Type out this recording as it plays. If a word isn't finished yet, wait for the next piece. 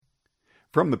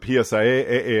From the PSIA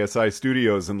AASI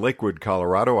studios in Lakewood,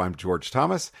 Colorado, I'm George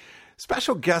Thomas.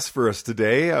 Special guest for us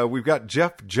today, we've got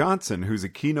Jeff Johnson, who's a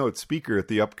keynote speaker at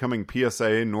the upcoming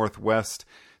PSIA Northwest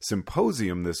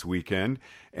Symposium this weekend.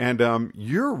 And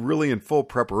you're really in full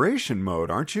preparation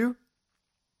mode, aren't you?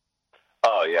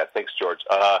 Oh, yeah. Thanks, George.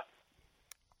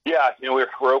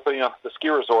 We're opening up the ski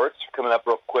resorts coming up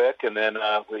real quick, and then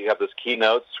we have this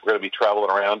keynotes. We're going to be traveling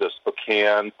around to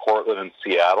Spokane, Portland, and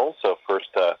Seattle. So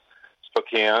first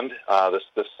Spokane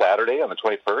this Saturday on the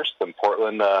 21st, and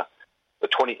Portland the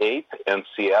 28th, and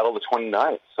Seattle the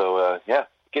 29th. So,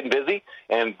 getting busy,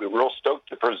 and we're real stoked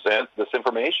to present this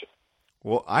information.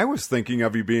 Well, I was thinking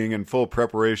of you being in full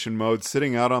preparation mode,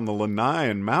 sitting out on the Lanai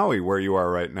in Maui, where you are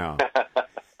right now.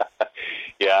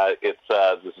 Yeah, this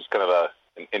is kind of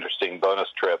an interesting bonus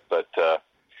trip, but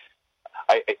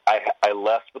I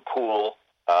left the pool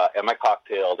and my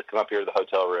cocktail to come up here to the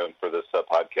hotel room for this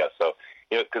podcast. So,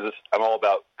 because I'm all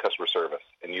about customer service,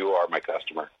 and you are my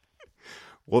customer.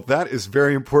 Well, that is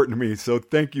very important to me, so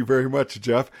thank you very much,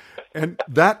 Jeff. And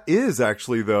that is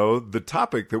actually, though, the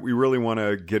topic that we really want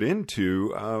to get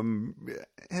into,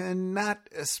 and not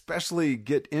especially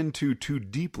get into too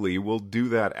deeply. We'll do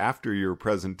that after your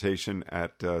presentation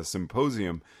at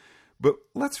Symposium. But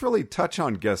let's really touch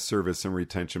on guest service and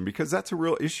retention, because that's a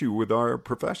real issue with our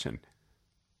profession.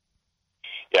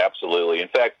 Yeah, absolutely. In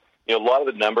fact, a lot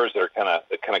of the numbers that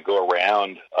kind of go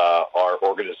around our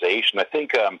organization. I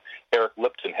think Eric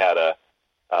Lipton had a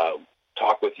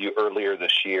talk with you earlier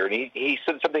this year, and he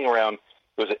said something around,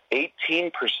 was it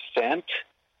 18%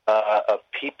 of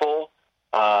people?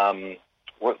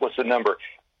 What's the number?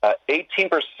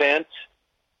 18%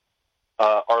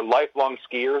 are lifelong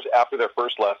skiers after their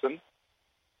first lesson.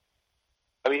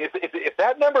 I mean, if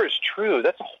that number is true,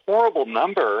 that's a horrible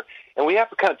number, and we have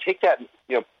to kind of take that.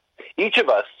 Each of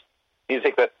us need to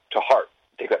take that to heart,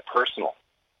 take that personal.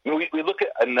 I mean, we look at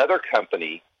another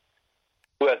company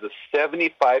who has a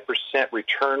 75%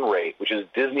 return rate, which is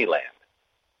Disneyland,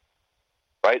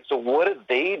 right? So what are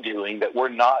they doing that we're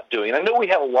not doing? And I know we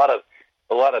have a lot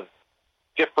of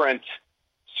different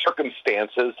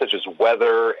circumstances, such as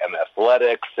weather and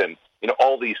athletics and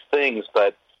all these things,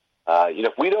 but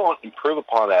if we don't improve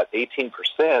upon that 18%,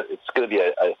 it's going to be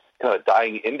a kind of a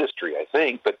dying industry, I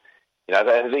think. But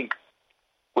I think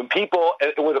when people,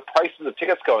 with the prices of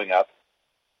tickets going up,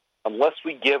 unless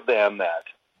we give them that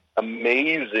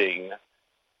amazing,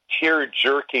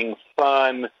 tear-jerking,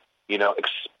 fun,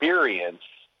 experience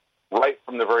right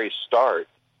from the very start,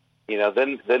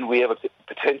 then we have a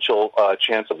potential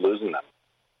chance of losing them.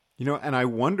 And I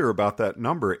wonder about that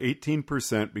number.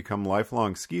 18% become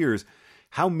lifelong skiers.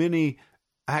 How many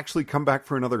actually come back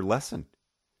for another lesson?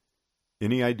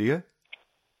 Any idea?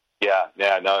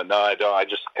 Yeah, no, I don't. I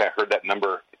just kind of heard that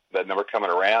number coming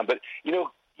around. But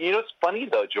it's funny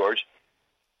though, George.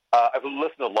 I've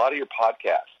listened to a lot of your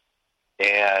podcasts,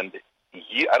 and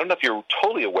I don't know if you're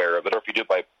totally aware of it or if you do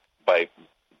it by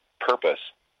purpose.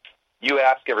 You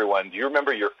ask everyone, "Do you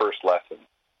remember your first lesson?"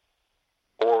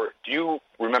 Or "Do you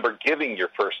remember giving your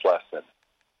first lesson?"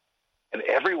 And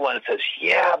everyone says,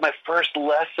 "Yeah, my first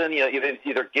lesson."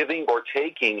 Either giving or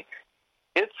taking.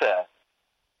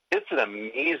 It's an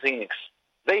amazing.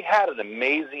 They had an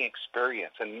amazing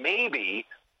experience, and maybe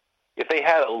if they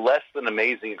had a less than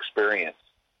amazing experience,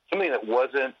 something that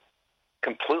wasn't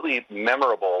completely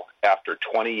memorable after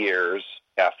 20 years,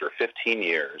 after 15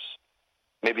 years,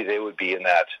 maybe they would be in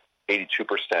that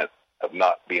 82% of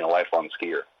not being a lifelong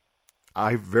skier.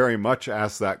 I very much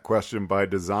asked that question by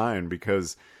design,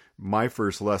 because my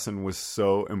first lesson was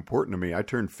so important to me. I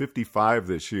turned 55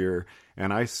 this year,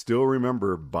 and I still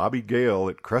remember Bobby Gale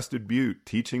at Crested Butte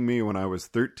teaching me when I was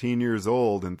 13 years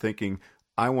old and thinking,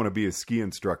 I want to be a ski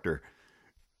instructor.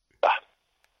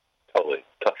 Totally.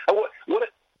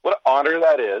 What an honor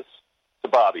that is to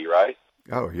Bobby, right?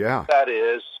 Oh, yeah. That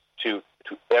is to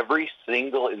every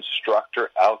single instructor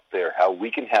out there, how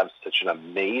we can have such an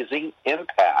amazing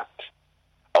impact,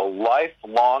 a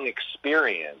lifelong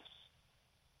experience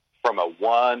from a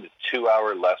 1 to 2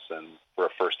 hour lesson for a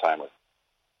first-timer.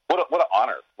 What an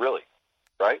honor, really,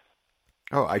 right?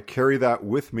 Oh, I carry that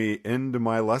with me into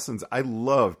my lessons. I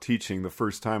love teaching the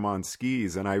first time on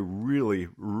skis, and I really,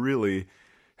 really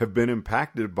have been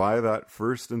impacted by that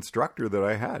first instructor that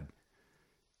I had.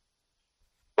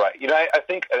 Right. I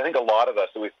think a lot of us,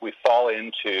 we fall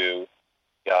into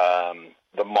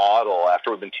the model after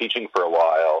we've been teaching for a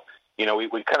while.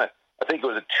 We kind of, I think it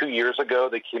was 2 years ago,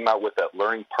 they came out with that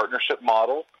learning partnership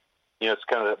model. It's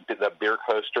kind of the beer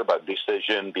coaster about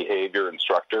decision, behavior,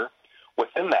 instructor.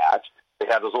 Within that, they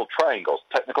have those little triangles: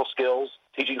 technical skills,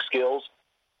 teaching skills,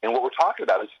 And what we're talking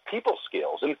about is people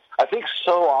skills. And I think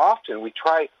so often we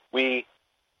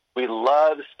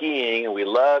love skiing and we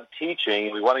love teaching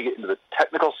and we want to get into the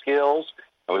technical skills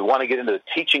and we want to get into the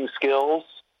teaching skills.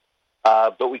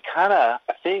 But I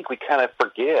think we kind of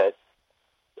forget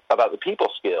about the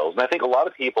people skills. And I think a lot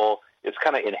of people, it's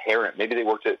kind of inherent. Maybe they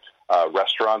worked at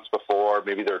restaurants before.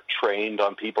 Maybe they're trained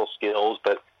on people skills.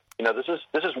 But,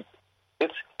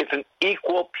 it's an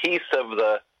equal piece of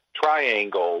the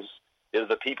triangles is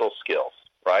the people skills,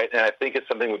 right? And I think it's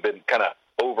something we've been kind of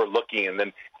overlooking. And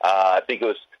then I think it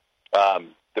was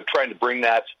they're trying to bring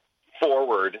that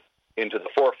forward into the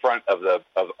forefront of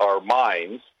our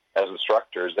minds as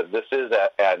instructors, that this is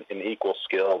an equal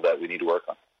skill that we need to work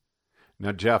on.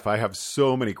 Now, Jeff, I have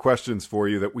so many questions for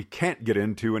you that we can't get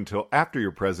into until after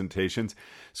your presentations.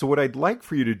 So what I'd like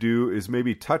for you to do is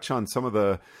maybe touch on some of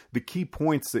the key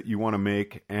points that you want to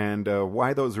make and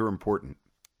why those are important.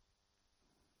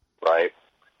 Right.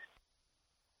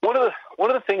 One of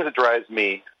the things that drives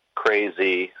me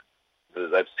crazy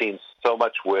that I've seen so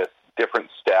much with different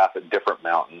staff at different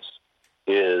mountains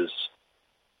is,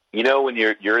 when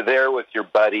you're there with your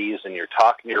buddies and you're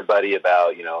talking to your buddy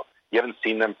about, you haven't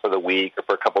seen them for the week or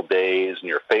for a couple of days and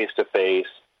you're face to face,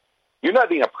 you're not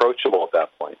being approachable at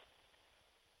that point.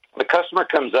 The customer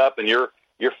comes up and you're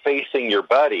facing your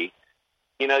buddy,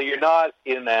 you're not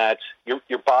in that,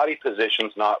 your body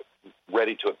position's not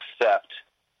ready to accept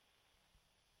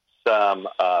some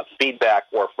feedback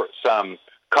or for some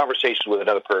conversation with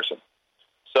another person.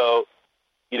 So,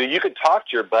 you could talk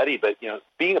to your buddy, but,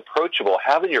 being approachable,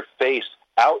 having your face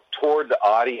out toward the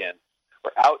audience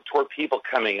or out toward people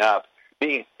coming up,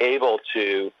 being able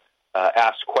to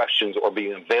ask questions or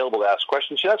being available to ask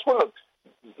questions. That's one of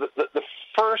the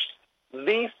first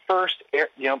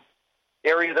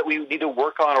area that we need to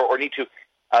work on or need to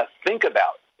think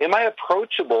about. Am I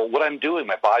approachable? What I'm doing,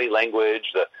 my body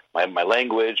language, my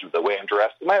language, the way I'm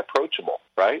dressed. Am I approachable?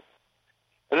 Right?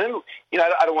 And then,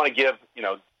 I don't want to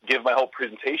give my whole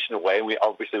presentation away. We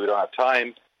don't have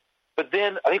time. But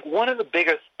then I think one of the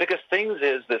biggest things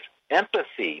is this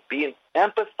empathy,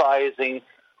 empathizing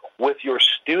with your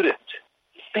student.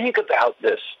 Think about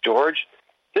this, George.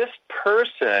 This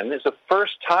person is a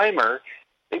first-timer.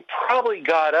 They probably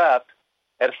got up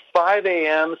at 5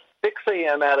 a.m., 6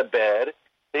 a.m. out of bed.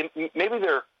 Maybe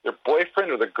their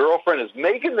boyfriend or their girlfriend is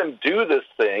making them do this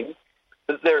thing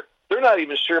that they're not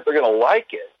even sure if they're going to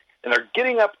like it. And they're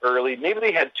getting up early. Maybe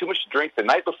they had too much to drink the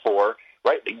night before,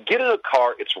 right? They get in a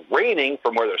car. It's raining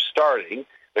from where they're starting.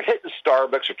 They're hitting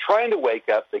Starbucks. They're trying to wake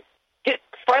up. They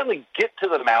finally get to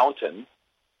the mountain.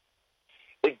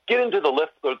 They get into the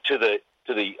lift to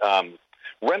the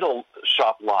rental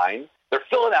shop line. They're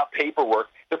filling out paperwork.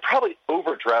 They're probably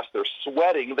overdressed. They're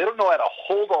sweating. They don't know how to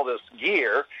hold all this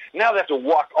gear. Now they have to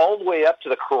walk all the way up to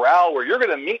the corral where you're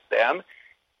going to meet them,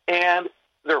 and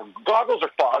their goggles are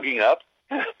fogging up.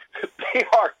 They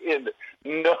are in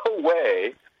no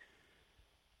way.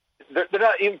 They're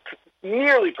not even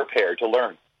nearly prepared to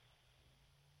learn.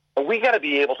 And we got to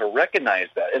be able to recognize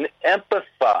that and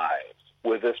empathize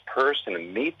with this person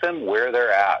and meet them where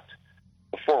they're at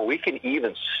before we can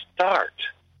even start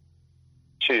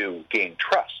to gain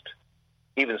trust,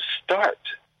 even start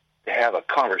to have a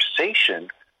conversation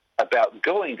about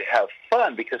going to have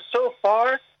fun. Because so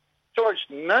far, George,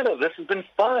 none of this has been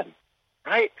fun,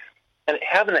 right? And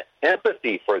having an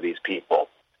empathy for these people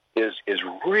is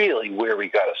really where we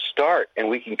got to start, and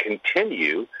we can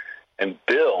continue and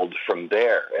build from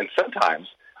there. And sometimes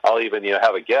I'll even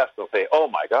have a guest. They'll say, "Oh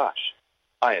my gosh,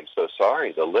 I am so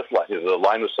sorry. The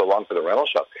line was so long for the rental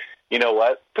shop. You know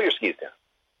what? Put your skis down.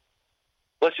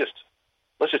 Let's just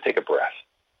take a breath.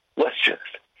 Let's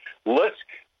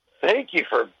thank you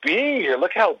for being here.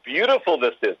 Look how beautiful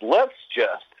this is. Let's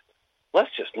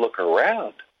just look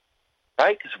around."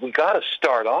 Right? Because we got to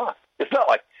start off. It's not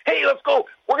like, hey, let's go.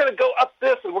 We're going to go up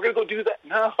this and we're going to go do that.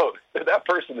 No, that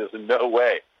person is in no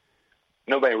way.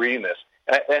 Nobody reading this.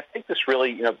 And I think this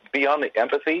really, beyond the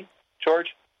empathy,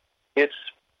 George, it's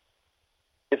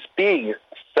being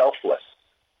selfless.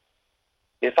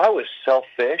 If I was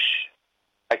selfish,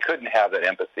 I couldn't have that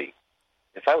empathy.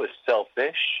 If I was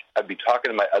selfish, I'd be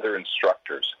talking to my other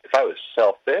instructors. If I was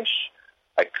selfish,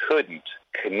 I couldn't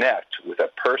connect with a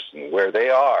person where they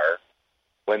are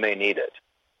when they need it.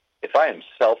 If I am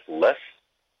selfless,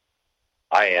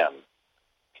 I am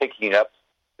picking up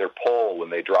their pole when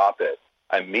they drop it.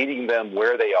 I'm meeting them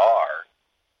where they are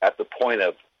at the point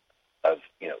of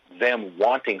them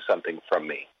wanting something from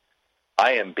me.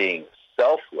 I am being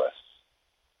selfless.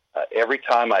 Every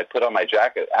time I put on my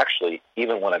jacket, actually,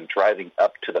 even when I'm driving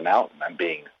up to the mountain, I'm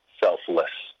being selfless.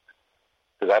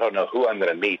 because I don't know who I'm going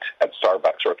to meet at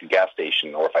Starbucks or at the gas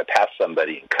station, or if I pass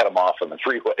somebody and cut them off on the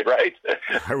freeway, right?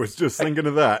 I was just thinking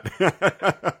of that.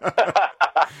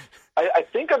 I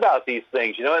think about these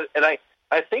things, and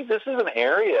I think this is an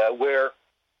area where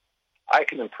I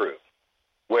can improve,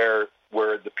 where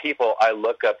the people I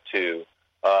look up to,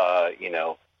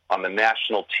 on the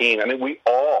national team, I mean,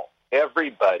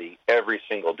 everybody, every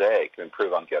single day can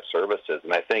improve on guest services.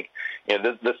 And I think,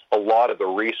 this a lot of the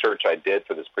research I did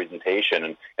for this presentation,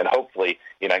 and hopefully,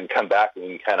 I can come back and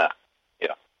we can kind of,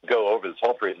 go over this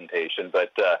whole presentation,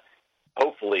 but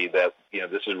hopefully that,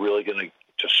 this is really going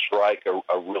to strike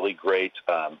a really great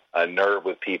a nerve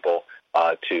with people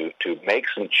to make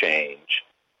some change,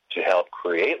 to help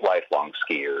create lifelong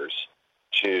skiers,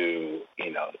 to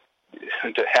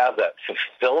have that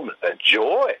fulfillment, that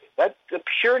joy, the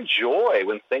pure joy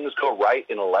when things go right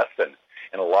in a lesson.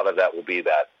 And a lot of that will be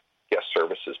that guest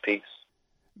services piece.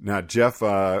 Now, Jeff,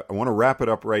 I want to wrap it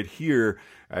up right here.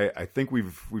 I think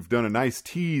we've done a nice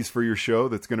tease for your show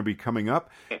that's going to be coming up,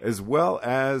 as well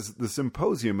as the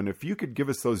symposium. And if you could give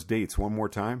us those dates one more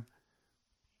time.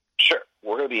 Sure.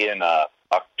 We're going to be in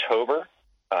October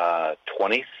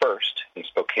 21st in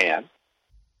Spokane.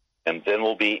 And then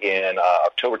we'll be in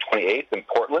October 28th in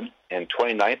Portland and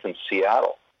 29th in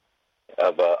Seattle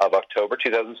of October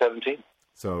 2017.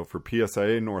 So for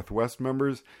PSIA Northwest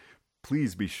members,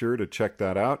 please be sure to check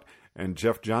that out. And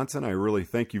Jeff Johnson, I really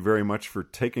thank you very much for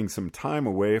taking some time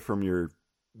away from your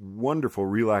wonderful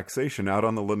relaxation out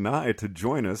on the Lanai to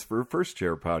join us for First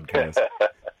Chair Podcast.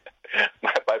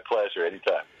 My pleasure,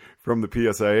 anytime. From the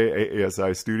PSIA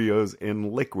AASI studios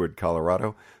in Lakewood,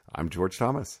 Colorado, I'm George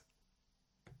Thomas.